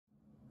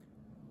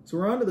So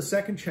we're on to the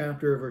second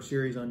chapter of our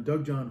series on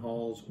Doug John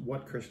Hall's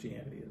What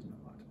Christianity Is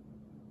Not.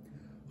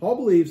 Hall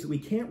believes that we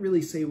can't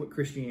really say what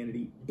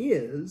Christianity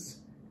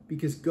is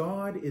because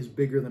God is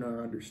bigger than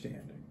our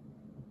understanding.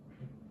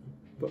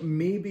 But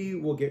maybe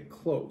we'll get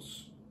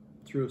close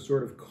through a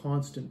sort of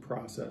constant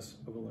process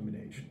of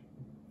elimination.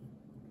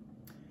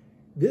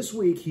 This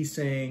week, he's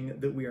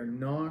saying that we are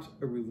not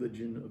a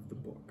religion of the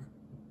book.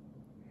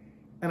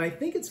 And I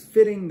think it's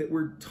fitting that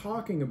we're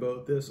talking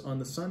about this on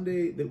the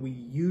Sunday that we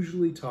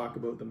usually talk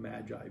about the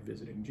Magi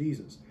visiting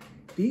Jesus.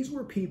 These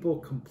were people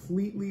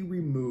completely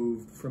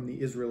removed from the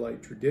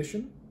Israelite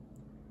tradition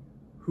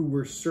who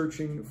were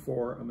searching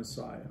for a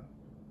Messiah.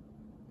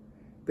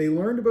 They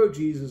learned about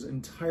Jesus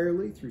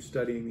entirely through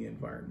studying the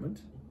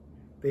environment.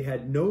 They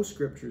had no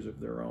scriptures of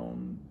their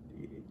own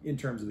in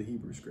terms of the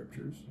Hebrew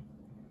scriptures.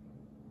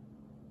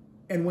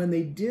 And when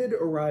they did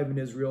arrive in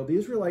Israel, the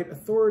Israelite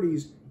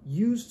authorities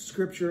used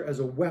scripture as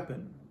a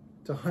weapon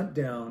to hunt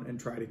down and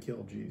try to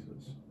kill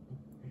Jesus.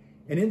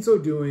 And in so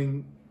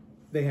doing,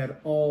 they had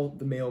all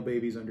the male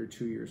babies under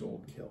 2 years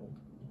old killed.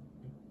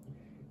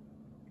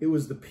 It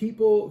was the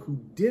people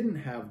who didn't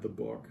have the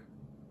book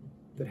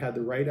that had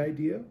the right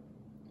idea,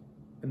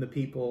 and the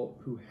people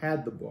who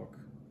had the book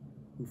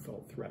who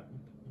felt threatened.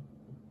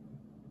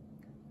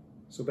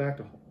 So back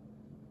to Hall.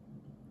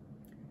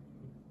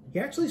 He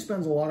actually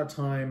spends a lot of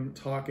time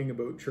talking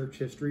about church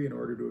history in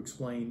order to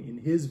explain, in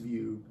his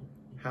view,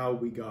 how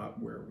we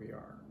got where we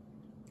are.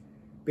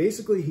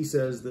 Basically, he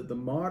says that the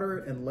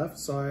moderate and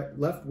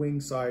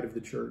left-wing side of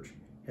the church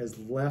has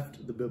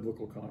left the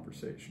biblical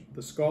conversation.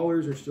 The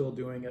scholars are still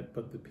doing it,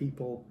 but the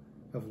people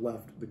have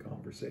left the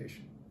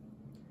conversation.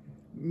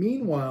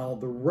 Meanwhile,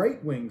 the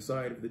right-wing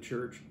side of the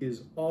church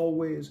is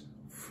always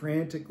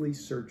frantically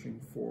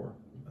searching for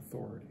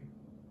authority.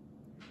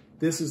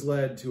 This has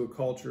led to a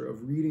culture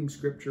of reading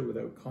scripture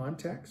without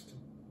context,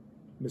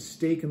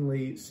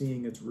 mistakenly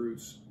seeing its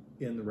roots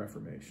in the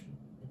Reformation.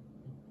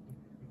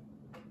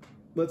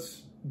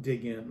 Let's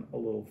dig in a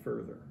little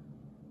further.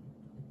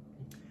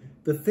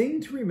 The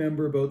thing to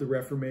remember about the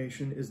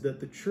Reformation is that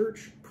the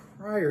church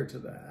prior to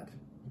that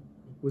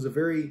was a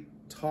very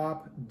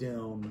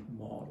top-down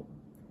model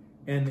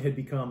and had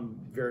become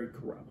very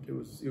corrupt. It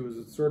was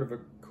a sort of a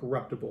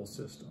corruptible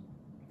system.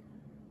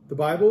 The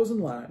Bible was in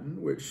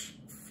Latin, which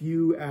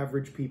few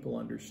average people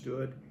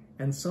understood,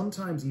 and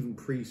sometimes even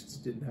priests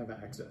didn't have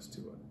access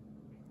to it.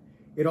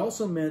 It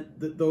also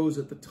meant that those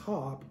at the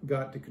top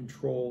got to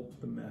control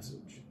the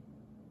message.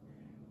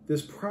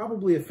 This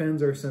probably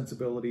offends our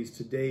sensibilities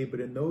today, but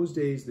in those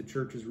days, the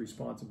church's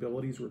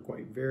responsibilities were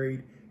quite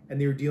varied,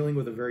 and they were dealing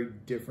with a very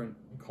different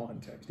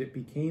context. It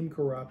became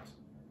corrupt,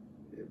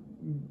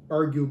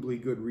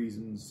 arguably good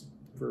reasons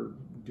for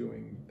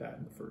doing that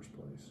in the first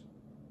place.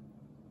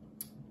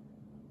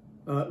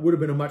 It would have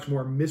been a much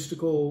more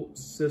mystical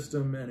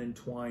system and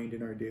entwined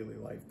in our daily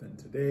life than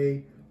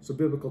today, so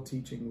biblical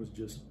teaching was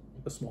just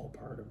a small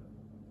part of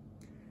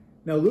it.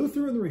 Now,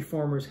 Luther and the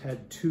Reformers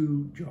had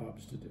two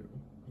jobs to do.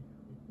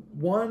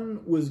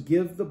 One was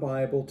give the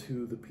Bible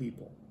to the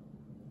people,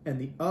 and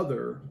the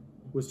other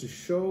was to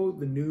show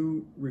the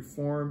new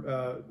Reformed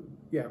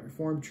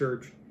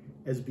Church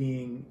as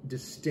being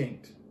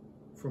distinct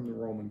from the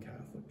Roman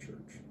Catholic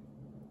Church.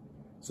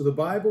 So the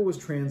Bible was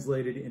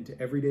translated into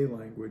everyday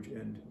language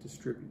and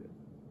distributed.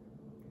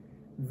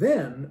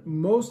 Then,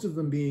 most of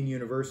them being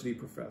university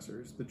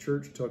professors, the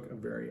church took a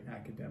very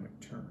academic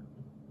turn.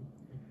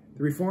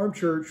 The Reformed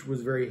Church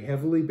was very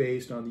heavily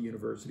based on the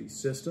university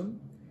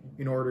system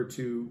in order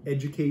to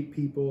educate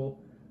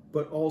people,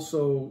 but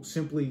also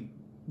simply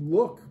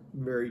look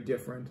very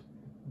different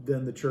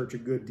than the church a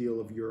good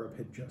deal of Europe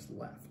had just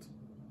left.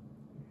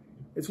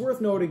 It's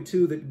worth noting,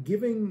 too, that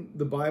giving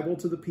the Bible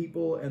to the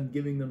people and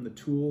giving them the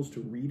tools to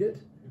read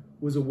it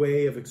was a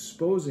way of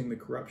exposing the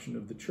corruption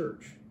of the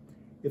church.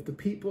 If the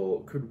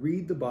people could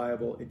read the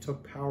Bible, it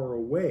took power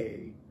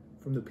away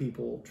from the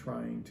people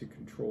trying to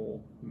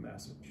control the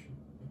message.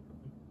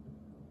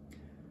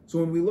 So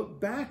when we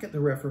look back at the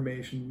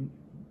Reformation,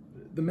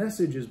 the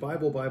message is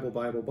Bible, Bible,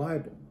 Bible,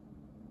 Bible.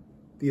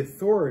 The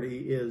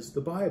authority is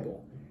the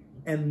Bible.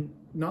 And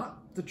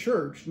not the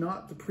church,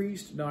 not the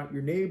priest, not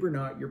your neighbor,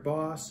 not your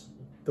boss,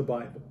 the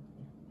Bible.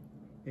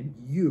 And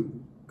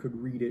you could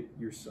read it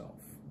yourself.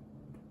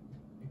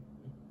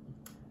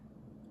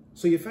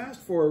 So you fast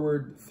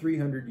forward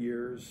 300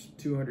 years,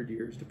 200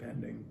 years,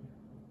 depending,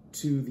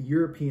 to the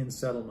European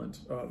settlement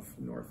of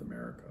North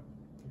America,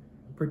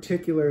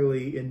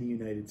 particularly in the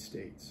United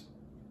States.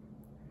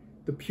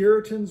 The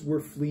Puritans were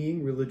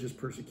fleeing religious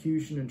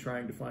persecution and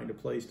trying to find a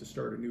place to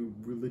start a new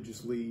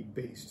religiously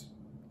based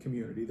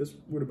community. This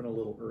would have been a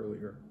little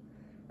earlier.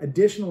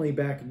 Additionally,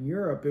 back in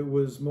Europe, it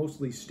was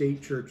mostly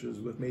state churches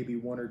with maybe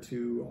one or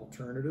two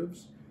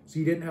alternatives, so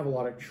you didn't have a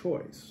lot of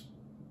choice.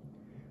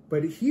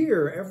 But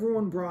here,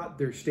 everyone brought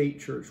their state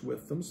church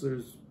with them, so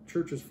there's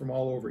churches from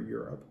all over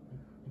Europe.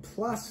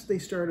 Plus, they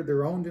started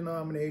their own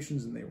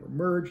denominations, and they were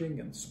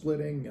merging and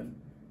splitting, and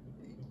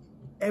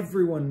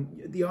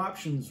the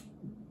options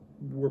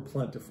were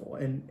plentiful,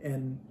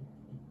 and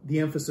the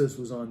emphasis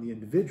was on the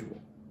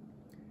individual.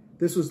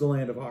 This was the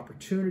land of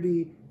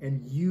opportunity,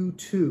 and you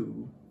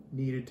too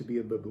needed to be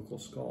a biblical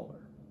scholar.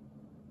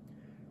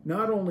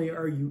 Not only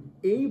are you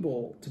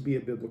able to be a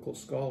biblical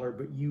scholar,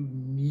 but you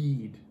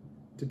need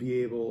to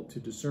be able to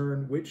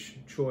discern which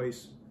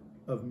choice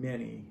of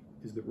many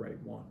is the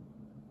right one.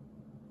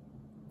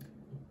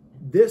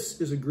 This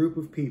is a group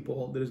of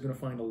people that is going to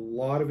find a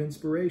lot of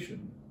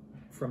inspiration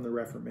from the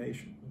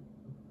Reformation.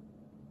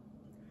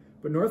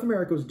 But North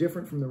America was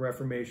different from the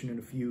Reformation in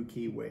a few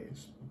key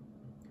ways.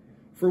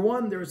 For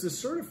one, there's this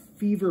sort of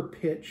fever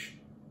pitch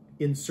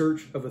in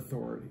search of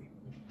authority.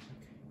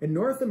 In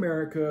North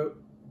America,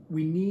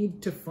 we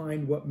need to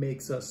find what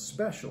makes us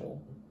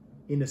special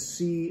in a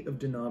sea of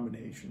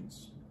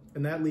denominations,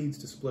 and that leads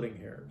to splitting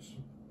hairs.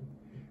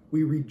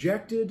 We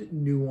rejected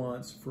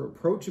nuance for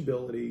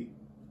approachability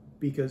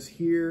because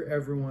here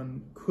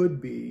everyone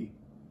could be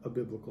a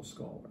biblical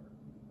scholar.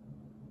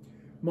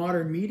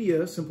 Modern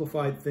media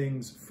simplified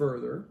things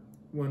further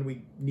when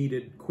we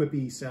needed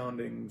quippy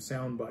sounding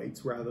sound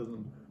bites rather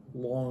than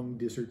long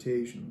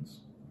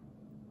dissertations.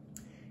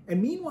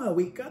 And meanwhile,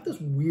 we got this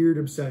weird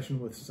obsession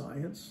with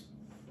science.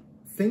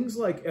 Things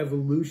like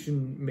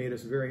evolution made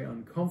us very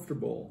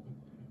uncomfortable,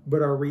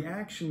 but our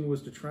reaction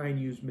was to try and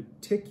use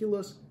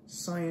meticulous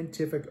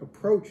scientific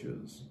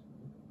approaches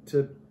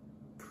to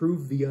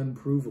prove the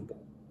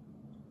unprovable.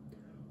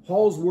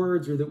 Hall's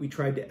words are that we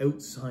tried to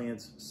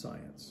out-science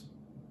science.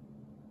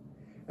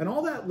 And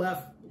all that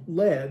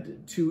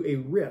led to a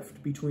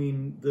rift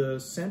between the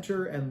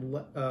center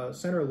and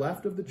center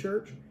left of the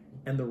church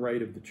and the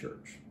right of the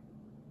church.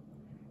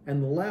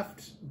 And the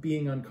left,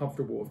 being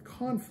uncomfortable with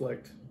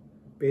conflict,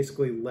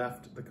 basically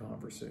left the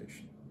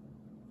conversation.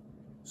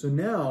 So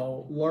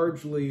now,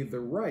 largely the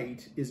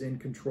right is in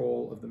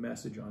control of the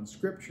message on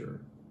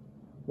Scripture,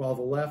 while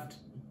the left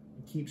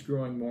keeps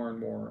growing more and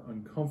more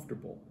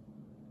uncomfortable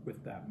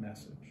with that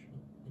message.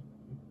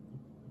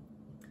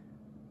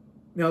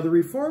 Now, the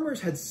Reformers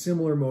had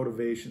similar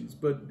motivations,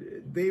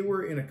 but they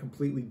were in a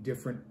completely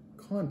different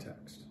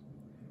context,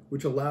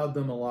 which allowed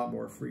them a lot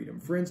more freedom.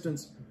 For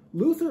instance,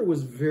 Luther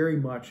was very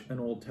much an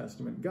Old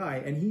Testament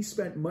guy, and he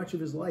spent much of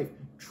his life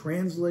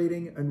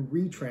translating and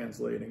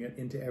retranslating it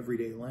into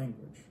everyday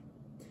language.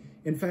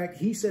 In fact,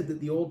 he said that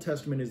the Old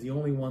Testament is the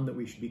only one that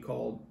we should be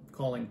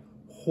calling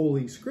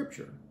Holy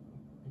Scripture.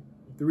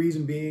 The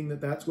reason being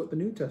that that's what the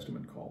New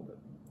Testament called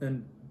it,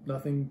 and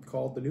nothing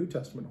called the New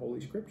Testament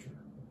Holy Scripture.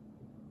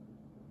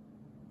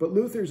 But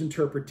Luther's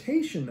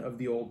interpretation of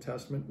the Old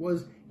Testament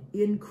was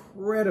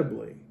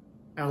incredibly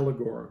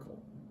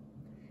allegorical.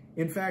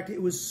 In fact,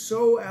 it was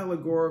so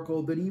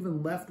allegorical that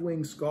even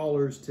left-wing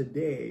scholars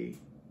today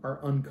are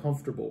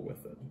uncomfortable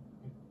with it.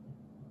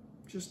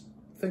 Just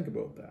think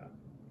about that.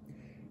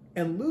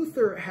 And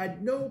Luther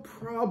had no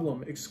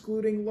problem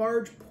excluding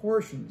large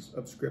portions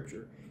of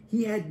Scripture.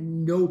 He had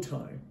no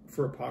time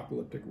for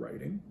apocalyptic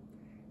writing,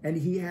 and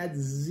he had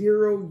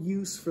zero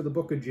use for the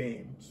book of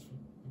James.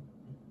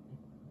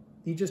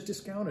 He just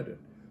discounted it.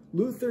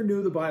 Luther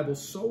knew the Bible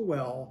so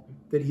well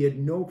that he had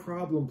no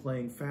problem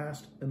playing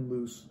fast and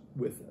loose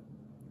with it.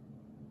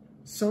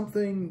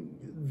 Something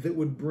that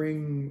would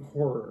bring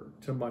horror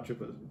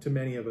to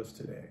many of us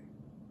today.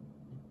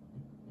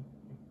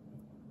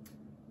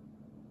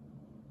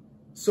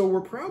 So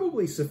we're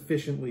probably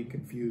sufficiently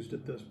confused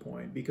at this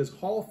point because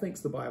Hall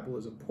thinks the Bible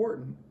is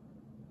important,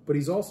 but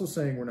he's also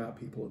saying we're not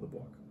people of the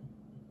book.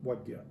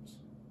 What gives?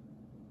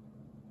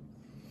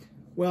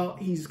 Well,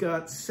 he's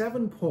got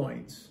 7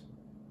 points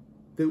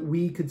that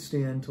we could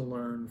stand to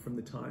learn from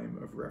the time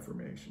of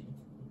Reformation.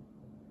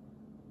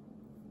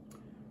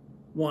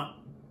 1,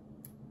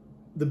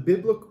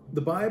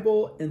 the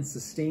Bible and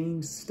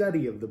sustained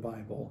study of the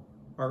Bible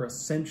are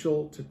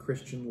essential to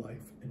Christian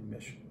life and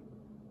mission.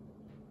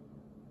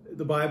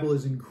 The Bible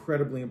is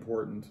incredibly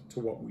important to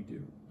what we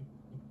do.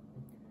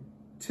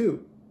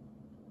 2,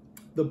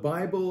 the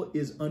Bible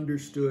is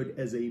understood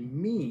as a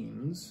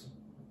means,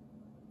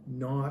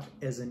 not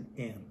as an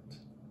end.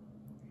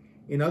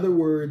 In other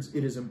words,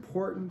 it is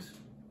important,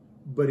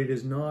 but it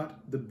is not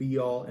the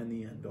be-all and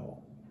the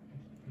end-all.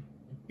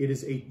 It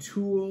is a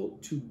tool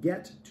to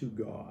get to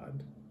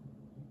God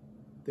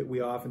that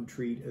we often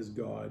treat as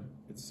God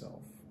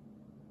itself.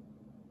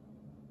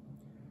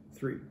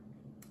 3,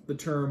 the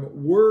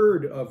term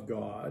Word of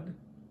God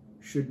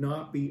should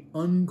not be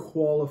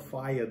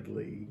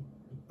unqualifiedly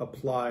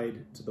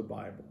applied to the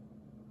Bible.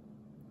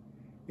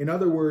 In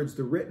other words,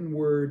 the written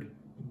word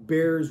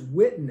bears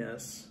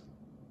witness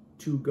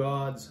to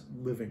God's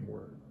living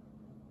word,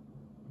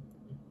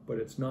 but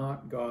it's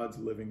not God's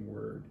living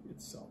word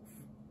itself.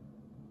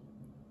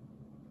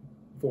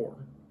 4,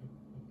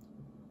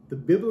 the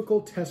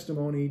biblical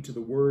testimony to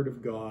the Word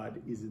of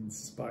God is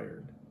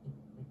inspired,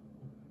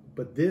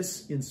 but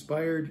this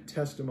inspired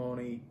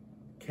testimony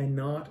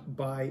cannot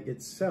by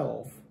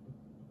itself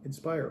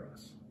inspire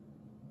us.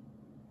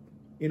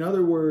 In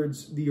other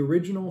words, the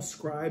original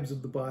scribes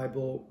of the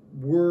Bible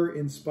were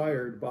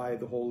inspired by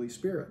the Holy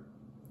Spirit,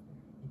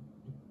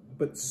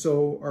 but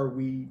so are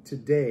we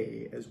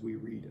today as we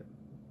read it.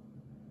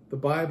 The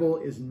Bible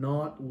is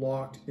not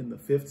locked in the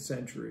 5th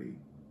century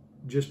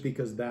just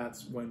because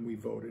that's when we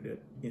voted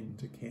it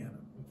into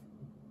canon.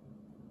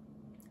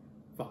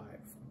 5.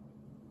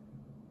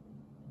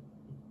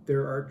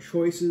 There are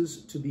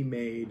choices to be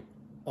made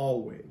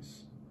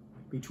always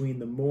between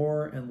the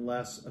more and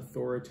less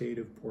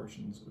authoritative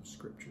portions of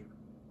Scripture.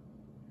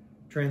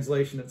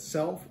 Translation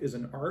itself is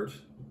an art,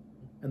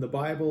 and the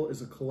Bible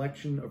is a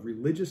collection of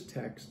religious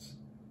texts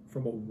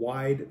from a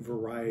wide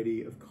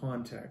variety of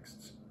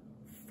contexts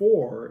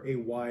for a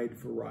wide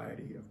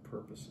variety of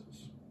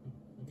purposes.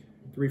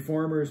 The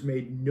Reformers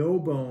made no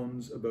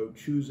bones about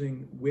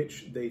choosing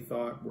which they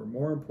thought were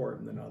more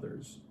important than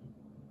others,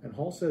 and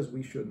Hall says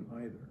we shouldn't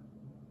either.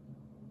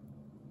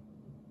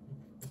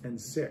 And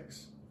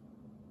 6,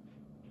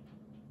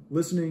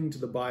 listening to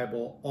the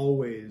Bible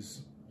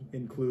always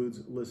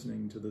includes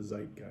listening to the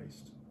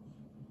zeitgeist.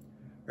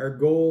 Our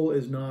goal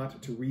is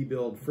not to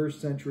rebuild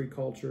first century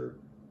culture,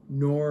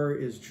 nor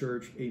is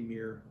church a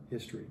mere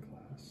history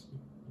class.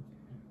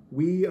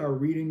 We are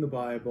reading the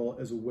Bible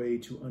as a way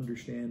to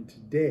understand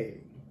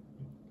today,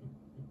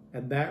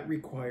 and that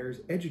requires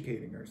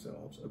educating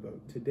ourselves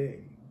about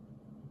today.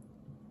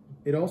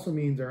 It also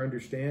means our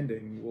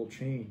understanding will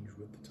change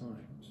with the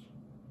times.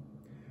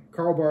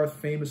 Karl Barth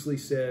famously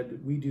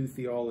said, "We do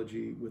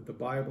theology with the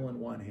Bible in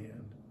one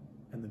hand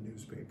and the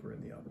newspaper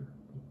in the other."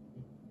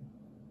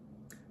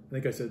 I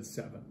think I said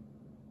 7.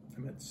 I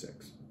meant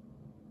 6.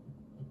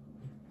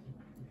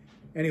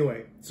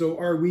 Anyway, so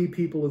are we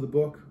people of the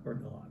book or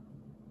not?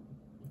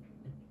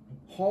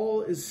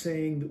 Hall is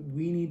saying that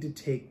we need to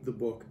take the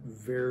book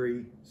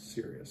very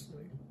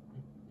seriously,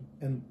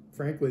 and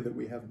frankly that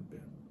we haven't been.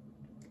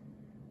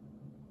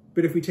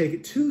 But if we take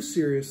it too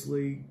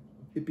seriously,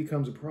 it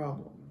becomes a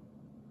problem.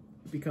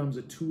 It becomes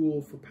a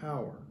tool for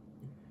power,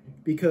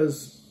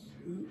 because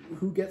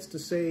who gets to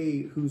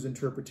say whose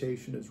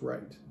interpretation is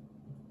right?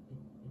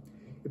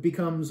 It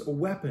becomes a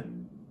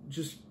weapon,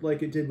 just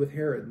like it did with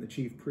Herod and the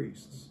chief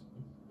priests.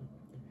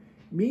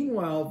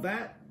 Meanwhile,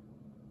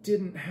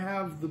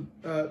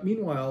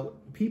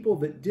 people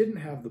that didn't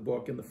have the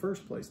book in the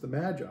first place, the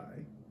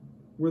Magi,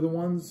 were the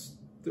ones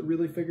that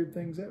really figured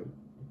things out.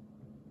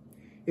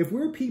 If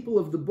we're people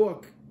of the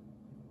book,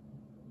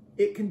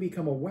 it can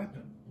become a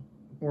weapon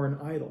or an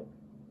idol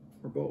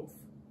or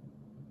both.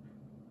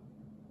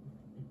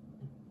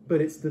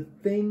 But it's the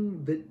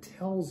thing that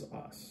tells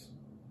us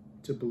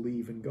to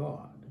believe in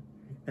God,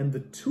 and the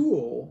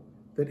tool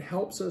that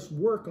helps us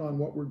work on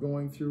what we're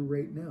going through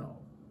right now.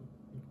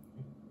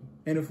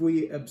 And if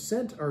we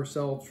absent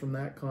ourselves from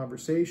that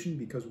conversation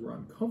because we're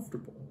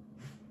uncomfortable,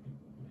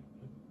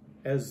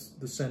 as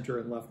the center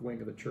and left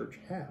wing of the church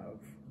have,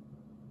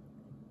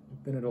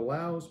 then it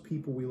allows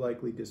people we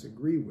likely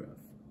disagree with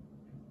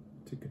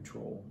to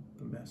control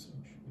the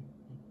message.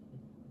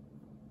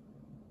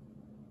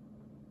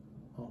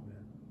 Amen.